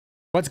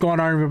What's going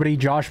on, everybody?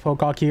 Josh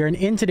Pocock here, and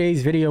in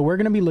today's video we're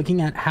going to be looking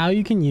at how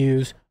you can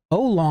use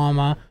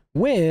Ollama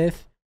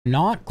with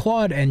not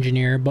Claude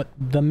Engineer, but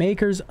the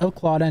makers of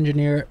Claude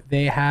Engineer.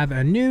 They have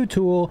a new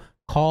tool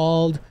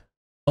called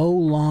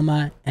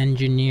Llama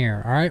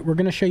Engineer. All right, we're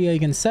going to show you how you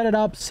can set it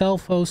up,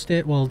 self-host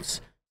it. Well,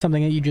 it's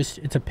something that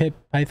it's a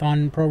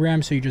Python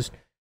program, so you just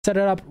set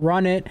it up,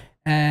 run it,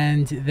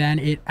 and then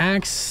it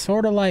acts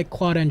sort of like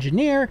Claude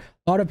Engineer.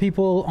 A lot of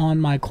people on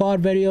my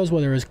Claude videos,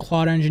 whether it's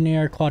Claude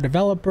Engineer, Claude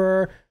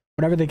Developer,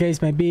 whatever the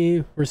case may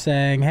be, we're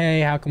saying,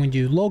 hey, how can we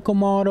do local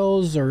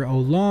models or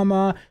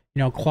Ollama?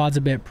 You know, Claude's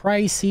a bit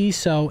pricey.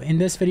 So in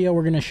this video,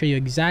 we're going to show you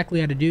exactly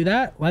how to do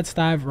that. Let's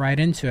dive right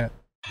into it.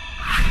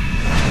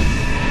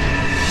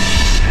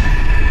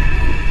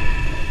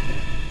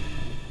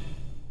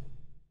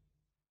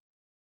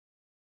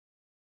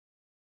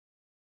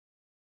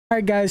 All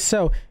right, guys,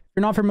 so if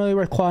you're not familiar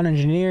with Claude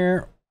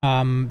Engineer,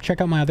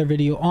 check out my other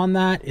video on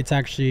that. It's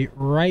actually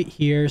right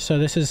here. So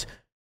this is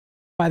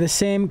by the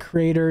same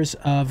creators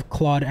of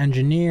Claude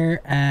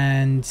Engineer,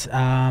 and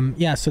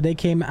yeah, so they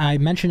came, I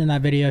mentioned in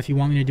that video, if you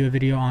want me to do a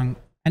video on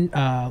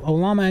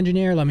Ollama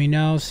Engineer, let me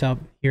know. So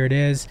here it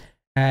is.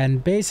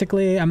 And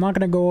basically, I'm not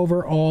going to go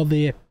over all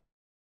the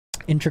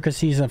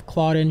intricacies of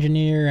Claude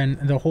Engineer and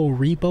the whole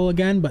repo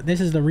again, but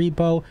this is the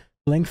repo.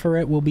 Link for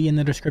it will be in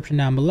the description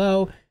down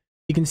below.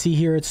 You can see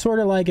here, it's sort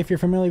of like, if you're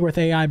familiar with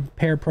AI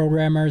pair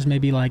programmers,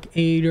 maybe like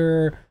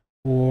Aider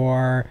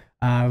or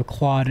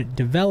Claude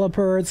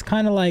Developer, it's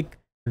kind of like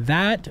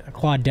that,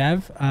 Claude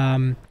Dev,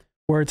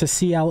 where it's a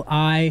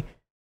CLI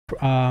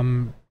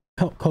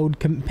code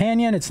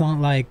companion. It's not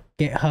like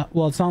GitHub,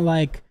 well, it's not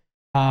like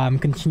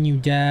Continue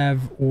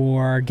Dev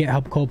or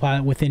GitHub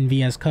Copilot within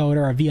VS Code,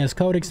 or a VS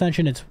Code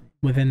extension. It's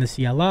within the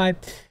CLI.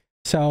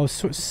 So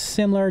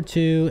similar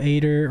to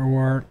Aider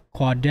or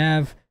Claude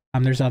Dev.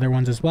 There's other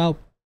ones as well.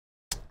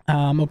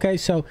 Okay,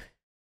 so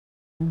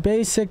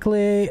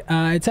basically,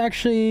 it's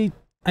actually,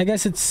 I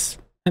guess it's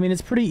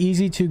pretty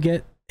easy to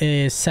get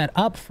set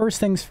up. First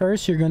things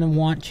first, you're going to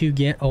want to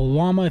get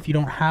Ollama. If you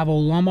don't have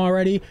Ollama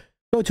already,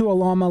 go to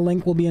Ollama.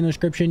 Link will be in the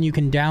description. You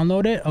can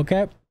download it.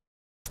 Okay.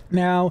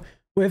 Now,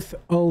 with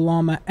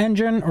Ollama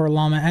Engine or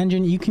Llama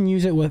Engine, you can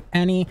use it with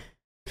any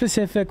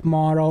specific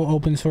model,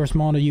 open source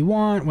model you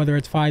want, whether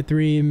it's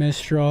 5.3,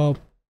 Mistral,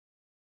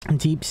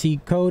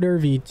 DeepSeek Coder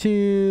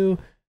V2,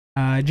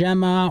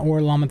 Llama,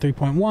 or Llama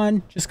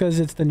 3.1. Just because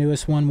it's the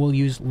newest one, we'll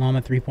use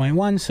Llama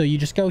 3.1. So you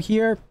just go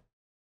here,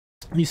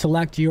 you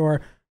select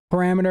your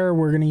parameter.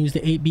 We're going to use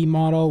the 8B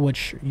model,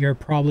 which you're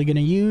probably going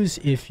to use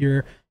if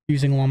you're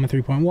using Llama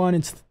 3.1.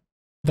 It's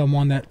the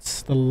one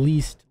that's the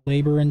least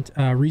labor and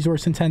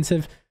resource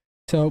intensive.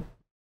 So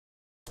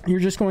you're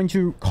just going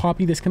to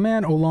copy this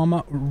command,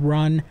 Ollama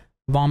run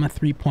Llama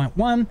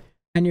 3.1,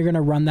 and you're going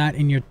to run that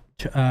in your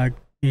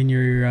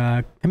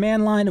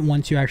command line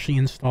once you actually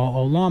install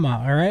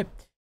Ollama. All right,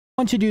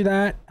 once you do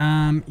that,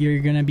 you're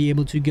going to be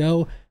able to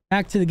go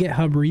back to the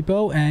GitHub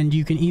repo, and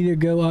you can either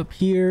go up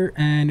here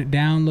and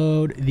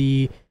download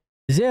the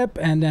zip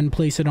and then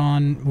place it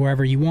on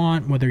wherever you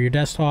want, whether your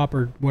desktop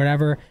or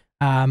whatever,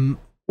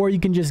 or you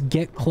can just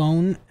git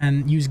clone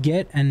and use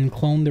git and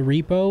clone the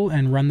repo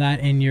and run that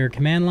in your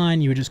command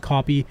line. You would just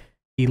copy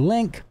the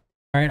link.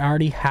 All right, I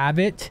already have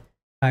it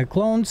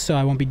cloned, so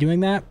I won't be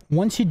doing that.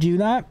 Once you do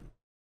that,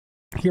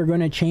 you're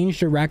going to change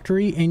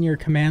directory in your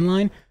command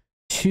line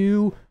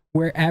to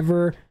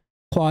wherever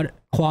Claude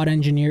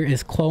Engineer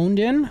is cloned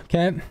in.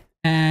 Okay,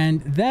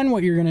 and then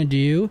what you're going to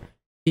do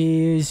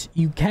is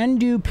you can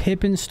do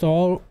pip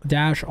install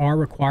 -r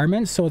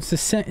requirements. So it's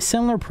a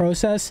similar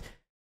process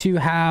to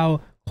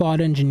how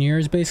Claude Engineer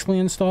is basically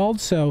installed.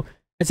 So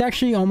it's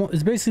actually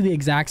it's basically the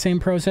exact same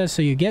process.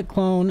 So you git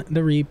clone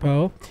the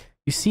repo,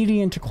 you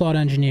cd into Claude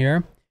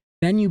Engineer,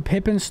 then you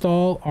pip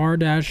install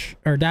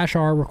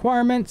 -r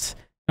requirements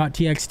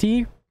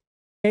 .txt.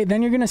 Okay,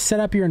 then you're going to set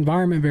up your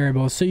environment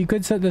variables. So you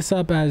could set this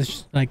up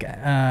as like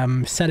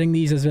setting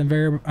these as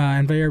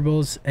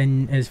variables,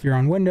 and if you're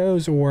on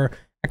Windows, or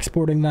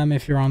exporting them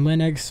if you're on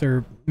Linux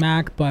or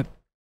Mac. But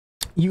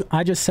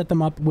I just set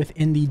them up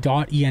within the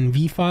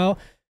 .env file.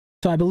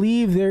 So I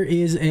believe there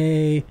is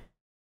a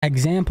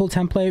example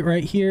template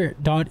right here,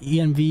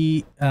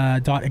 .env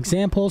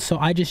 .example. So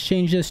I just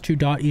changed this to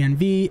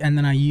 .env, and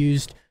then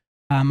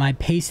I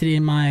pasted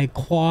in my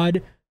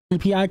Claude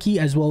API key,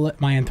 as well as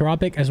my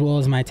Anthropic, as well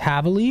as my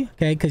Tavily.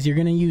 Okay, because you're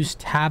going to use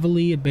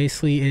Tavily. It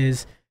basically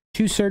is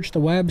to search the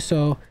web.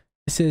 So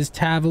this is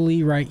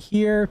Tavily right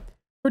here.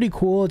 Pretty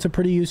cool. It's a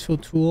pretty useful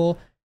tool,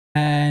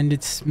 and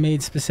it's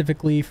made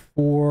specifically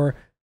for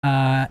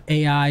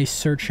AI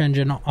search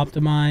engine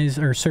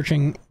optimize, or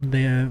searching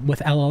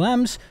with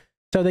LLMs.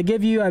 So they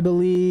give you, I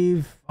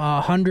believe,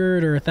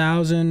 100 or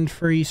 1,000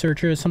 free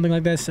searches, something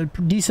like this, a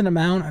decent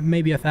amount,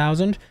 maybe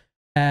 1,000.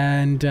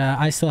 And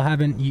I still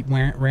haven't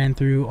ran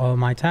through all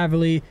my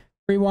Tavily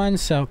free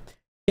ones. So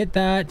get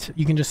that.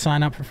 You can just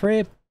sign up for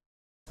free.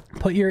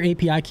 Put your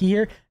API key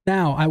here.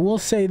 Now, I will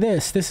say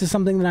this is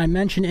something that I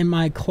mentioned in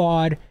my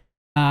Claude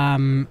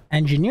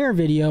Engineer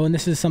video, and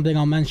this is something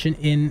I'll mention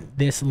in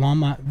this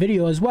Llama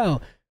video as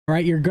well. All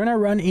right, you're gonna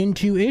run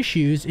into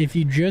issues if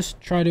you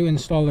just try to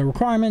install the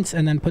requirements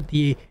and then put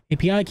the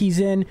API keys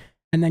in,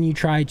 and then you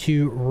try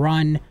to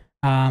run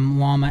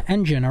Llama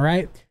engine. All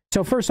right.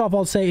 So first off,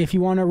 I'll say if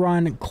you want to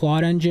run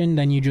Claude engine,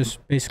 then you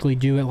just basically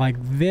do it like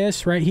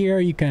this right here.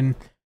 You can,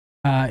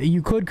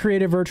 you could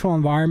create a virtual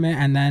environment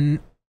and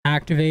then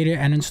activate it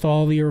and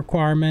install the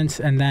requirements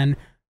and then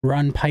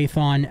run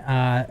Python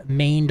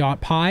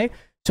main.py.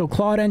 So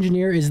Claude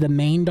Engineer is the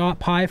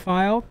main.py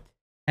file.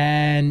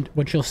 And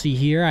what you'll see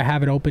here, I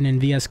have it open in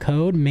VS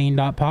Code,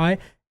 main.py.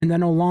 And then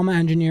Ollama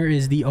Engineer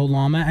is the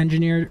Ollama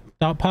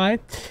engineer.py.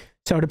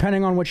 So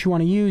depending on what you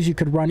want to use, you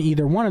could run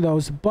either one of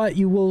those, but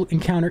you will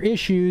encounter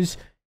issues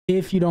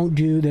if you don't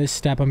do this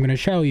step I'm going to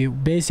show you.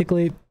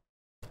 Basically,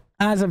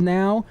 as of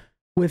now,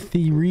 with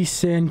the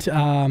recent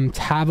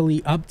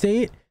Tavily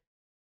update,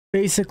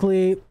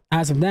 basically,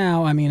 as of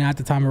now, I mean, at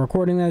the time of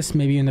recording this,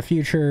 maybe in the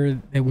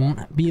future, it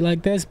won't be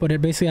like this, but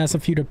it basically has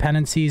a few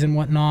dependencies and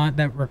whatnot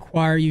that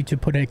require you to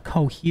put a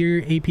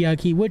cohere API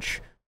key,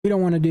 which we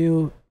don't want to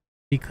do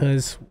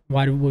because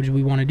why would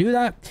we want to do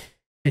that?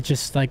 It's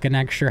just like an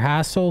extra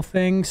hassle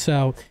thing.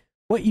 So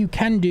what you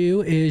can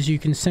do is you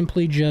can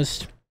simply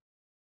just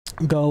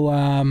go,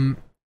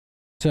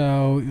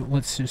 so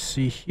let's just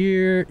see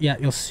here. Yeah,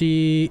 you'll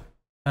see,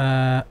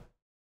 where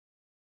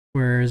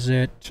is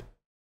it?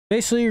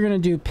 Basically, you're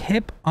going to do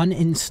pip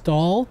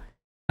uninstall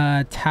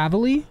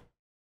tavily.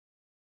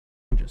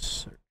 Just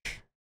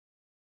search.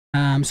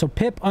 So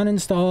pip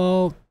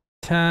uninstall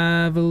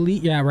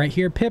tavily. Yeah, right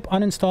here. Pip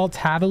uninstall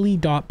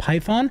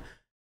tavily.python.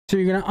 So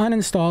you're going to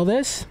uninstall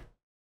this.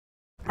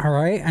 All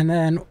right. And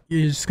then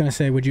you're just going to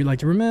say, would you like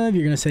to remove?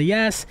 You're going to say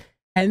yes.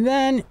 And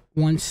then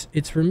once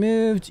it's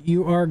removed,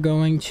 you are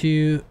going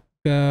to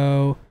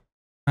go,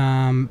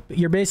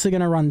 you're basically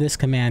going to run this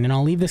command. And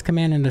I'll leave this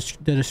command in the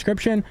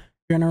description.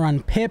 You're going to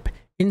run pip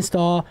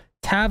install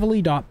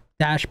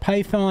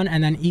tavily.-python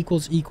and then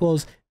equals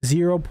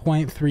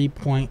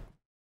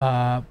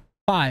 0.3.5.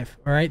 All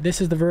right.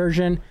 This is the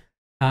version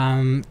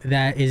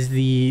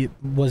that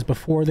was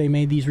before they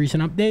made these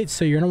recent updates.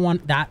 So you're going to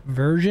want that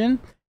version.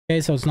 Okay,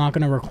 so it's not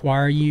going to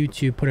require you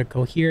to put a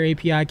cohere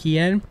API key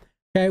in.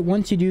 Okay,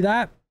 once you do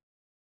that,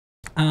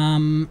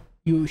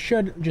 you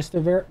should, just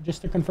to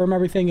confirm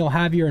everything, you'll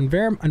have your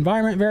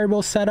environment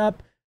variables set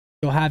up.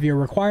 You'll have your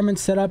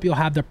requirements set up. You'll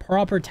have the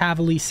proper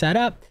Tavily set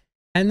up.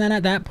 And then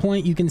at that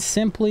point, you can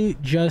simply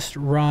just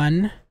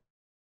run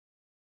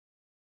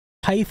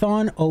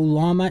Python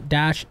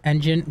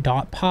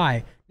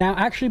Ollama-engine.py. Now,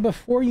 actually,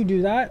 before you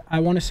do that,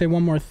 I want to say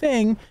one more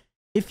thing.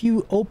 If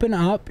you open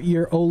up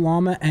your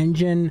Ollama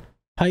engine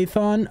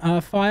Python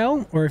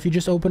file, or if you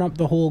just open up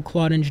the whole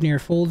Claude Engineer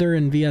folder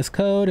in VS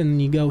Code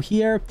and you go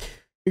here,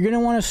 you're going to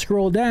want to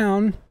scroll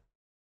down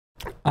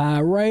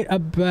right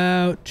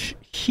about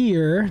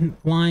here,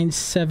 line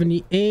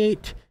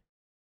 78,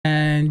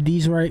 and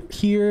these right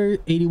here,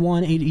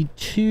 81,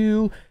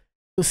 82.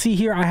 You'll see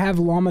here I have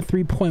Llama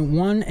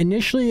 3.1.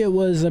 Initially, it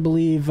was, I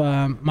believe,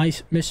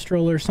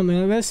 Mistral or something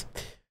like this.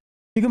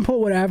 You can put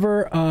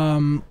whatever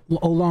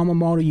Ollama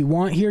model you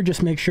want here.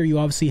 Just make sure you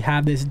obviously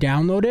have this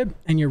downloaded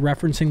and you're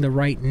referencing the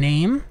right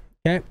name.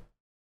 Okay.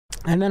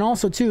 And then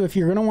also too, if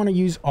you're going to want to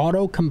use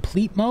auto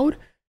complete mode,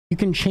 you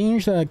can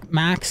change the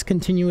max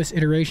continuous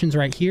iterations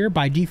right here.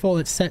 By default,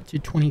 it's set to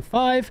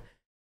 25.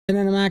 And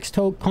then the max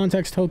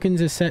context tokens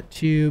is set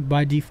to,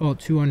 by default,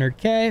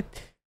 200K.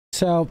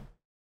 So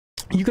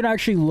you could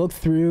actually look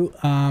through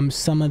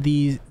some of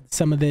these,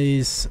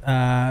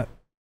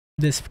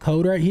 this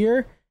code right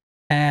here,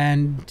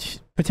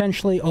 and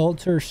potentially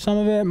alter some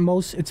of it.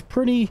 It's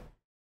pretty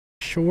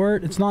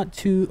short. It's not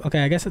too,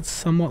 okay, I guess it's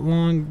somewhat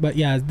long, but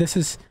yeah, this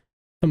is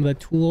some of the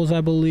tools,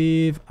 I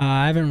believe.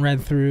 I haven't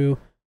read through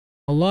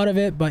a lot of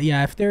it, but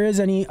yeah, if there is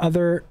any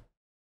other,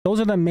 those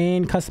are the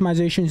main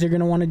customizations you're going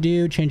to want to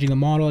do, changing the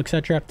model,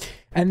 etc.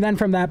 And then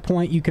from that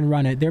point, you can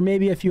run it. There may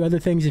be a few other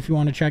things if you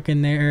want to check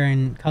in there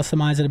and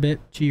customize it a bit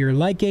to your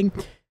liking.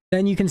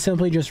 Then you can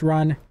simply just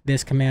run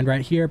this command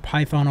right here,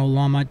 Python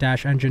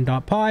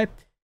Ollama-engine.py.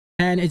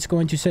 And it's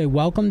going to say,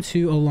 welcome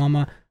to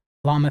Llama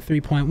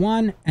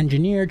 3.1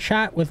 engineer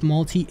chat with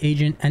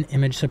multi-agent and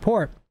image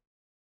support.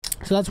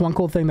 So that's one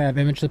cool thing, they have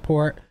image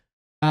support.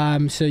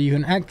 So you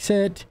can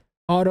exit,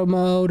 auto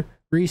mode,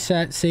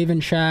 reset, save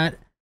and chat.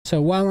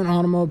 So while in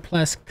auto mode,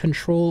 press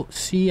Control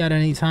C at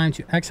any time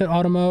to exit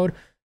auto mode.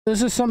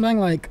 This is something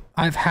like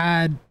I've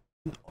had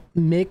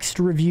mixed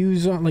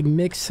reviews on, like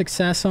mixed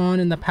success on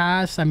in the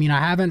past. I mean, I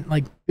haven't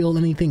like built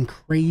anything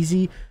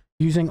crazy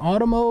using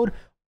auto mode.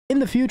 In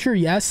the future,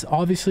 yes,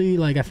 obviously,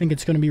 like I think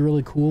it's going to be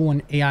really cool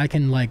when AI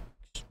can like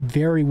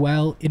very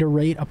well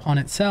iterate upon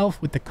itself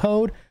with the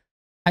code.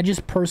 I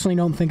just personally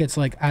don't think it's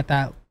like at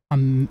that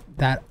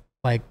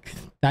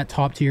that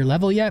top tier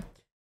level yet.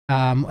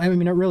 I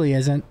mean, it really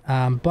isn't,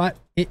 but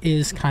it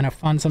is kind of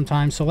fun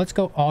sometimes. So let's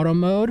go auto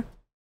mode.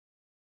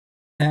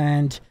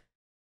 And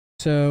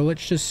so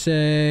let's just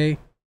say,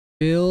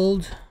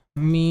 build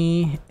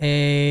me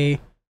a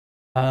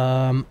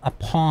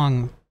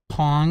Pong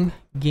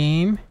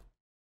game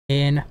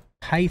in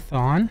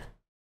Python.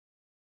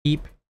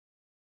 Keep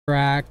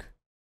track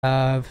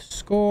of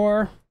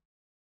score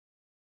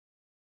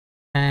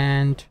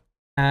and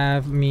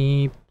have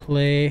me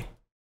play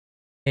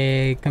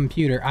a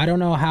computer. I don't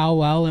know how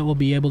well it will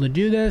be able to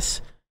do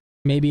this.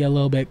 Maybe a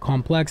little bit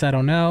complex, I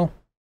don't know,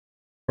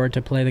 for it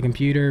to play the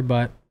computer,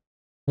 but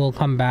we'll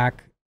come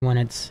back when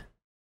it's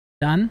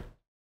done.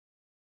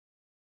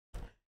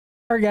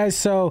 Alright guys,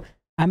 so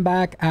I'm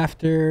back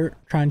after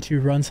trying to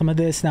run some of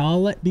this. Now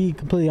I'll be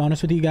completely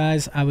honest with you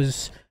guys. I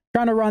was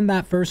trying to run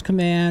that first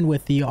command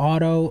with the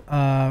auto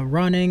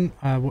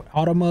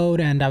auto mode,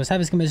 and I was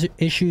having some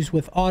issues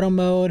with auto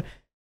mode.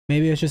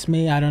 Maybe it's just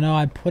me, I don't know.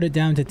 I put it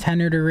down to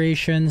 10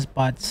 iterations,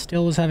 but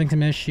still was having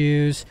some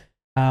issues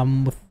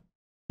with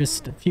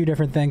just a few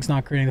different things,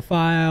 not creating the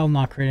file,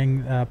 not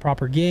creating a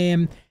proper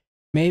game.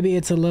 Maybe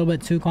it's a little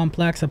bit too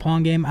complex, a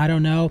pawn game, I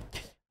don't know.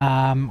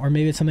 Or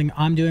maybe it's something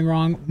I'm doing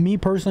wrong. Me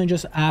personally,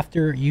 just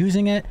after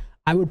using it,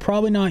 I would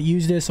probably not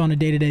use this on a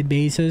day-to-day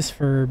basis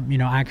for, you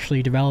know,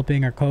 actually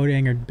developing or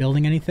coding or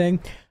building anything.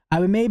 I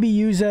would maybe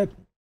use it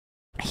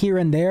here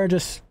and there,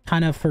 just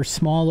kind of for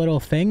small little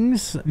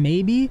things,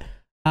 maybe.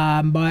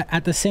 But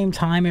at the same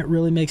time, it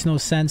really makes no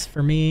sense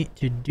for me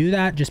to do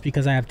that, just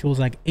because I have tools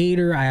like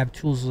Aider, I have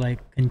tools like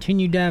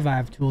Continue Dev, I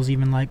have tools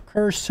even like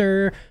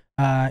Cursor,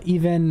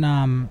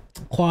 even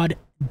Claude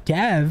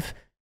Dev,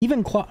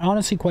 even Claude,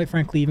 honestly, quite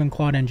frankly, even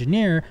Claude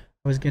Engineer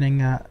I was getting,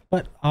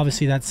 but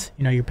obviously that's,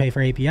 you know, you pay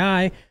for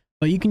API,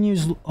 but you can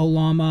use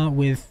Ollama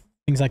with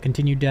things like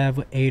Continue Dev,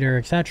 with Aider,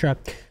 etc.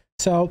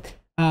 So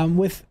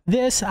with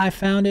this, I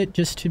found it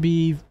just to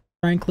be,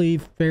 frankly,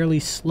 fairly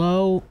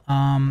slow.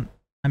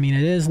 I mean,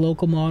 it is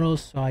local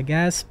models, so I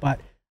guess, but,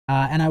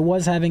 and I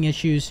was having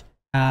issues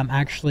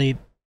actually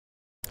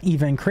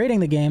even creating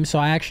the game.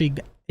 So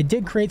it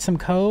did create some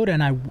code,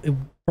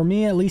 and for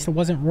me at least, it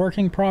wasn't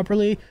working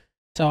properly.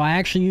 So I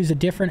actually used a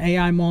different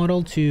AI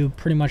model to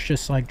pretty much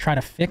just like try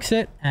to fix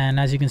it. And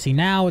as you can see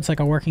now, it's like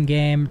a working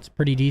game. It's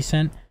pretty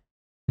decent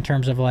in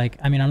terms of like,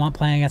 I mean, I'm not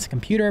playing against a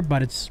computer,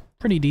 but it's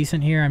pretty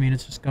decent here. I mean,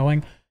 it's just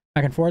going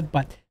back and forth,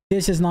 but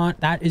that is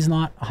not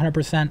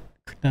 100%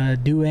 the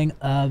doing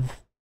of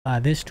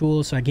this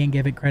tool. So I can't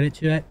give it credit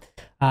to it.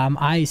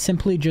 I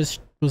simply just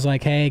was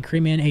like, hey,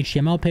 create me an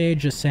HTML page,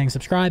 just saying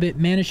subscribe it,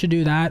 managed to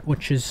do that,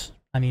 which is,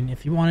 I mean,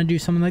 if you want to do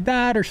something like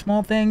that or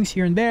small things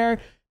here and there,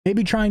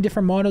 maybe trying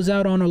different models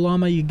out on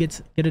Ollama, you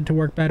get it to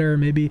work better.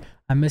 Maybe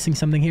I'm missing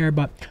something here,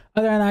 but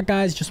other than that,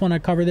 guys, just want to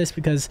cover this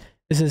because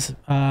this is,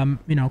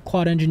 you know,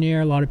 Claude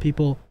Engineer. A lot of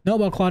people know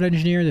about Claude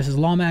Engineer. This is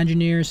Llama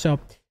Engineer. So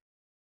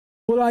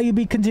will I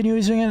be continuing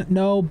using it?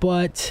 No,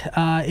 but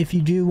if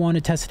you do want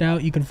to test it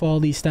out, you can follow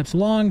these steps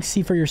along,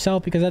 see for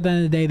yourself, because at the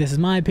end of the day, this is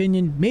my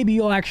opinion. Maybe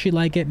you'll actually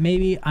like it.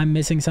 Maybe I'm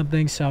missing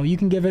something. So you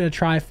can give it a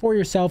try for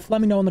yourself.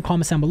 Let me know in the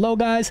comments down below,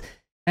 guys.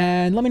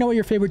 And let me know what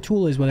your favorite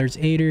tool is, whether it's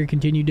Aider,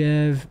 Continue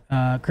Dev,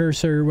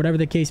 Cursor, whatever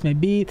the case may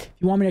be. If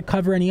you want me to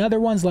cover any other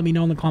ones, let me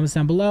know in the comments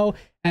down below.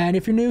 And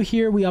if you're new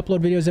here, we upload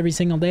videos every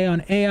single day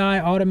on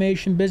AI,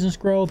 automation, business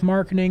growth,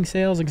 marketing,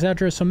 sales,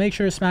 etc. So make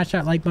sure to smash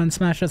that like button,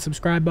 smash that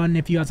subscribe button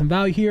if you got some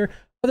value here.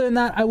 Other than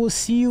that, I will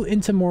see you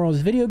in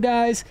tomorrow's video,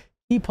 guys.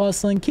 Keep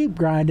hustling, keep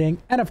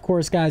grinding, and of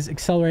course, guys,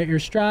 accelerate your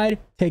stride.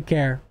 Take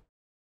care.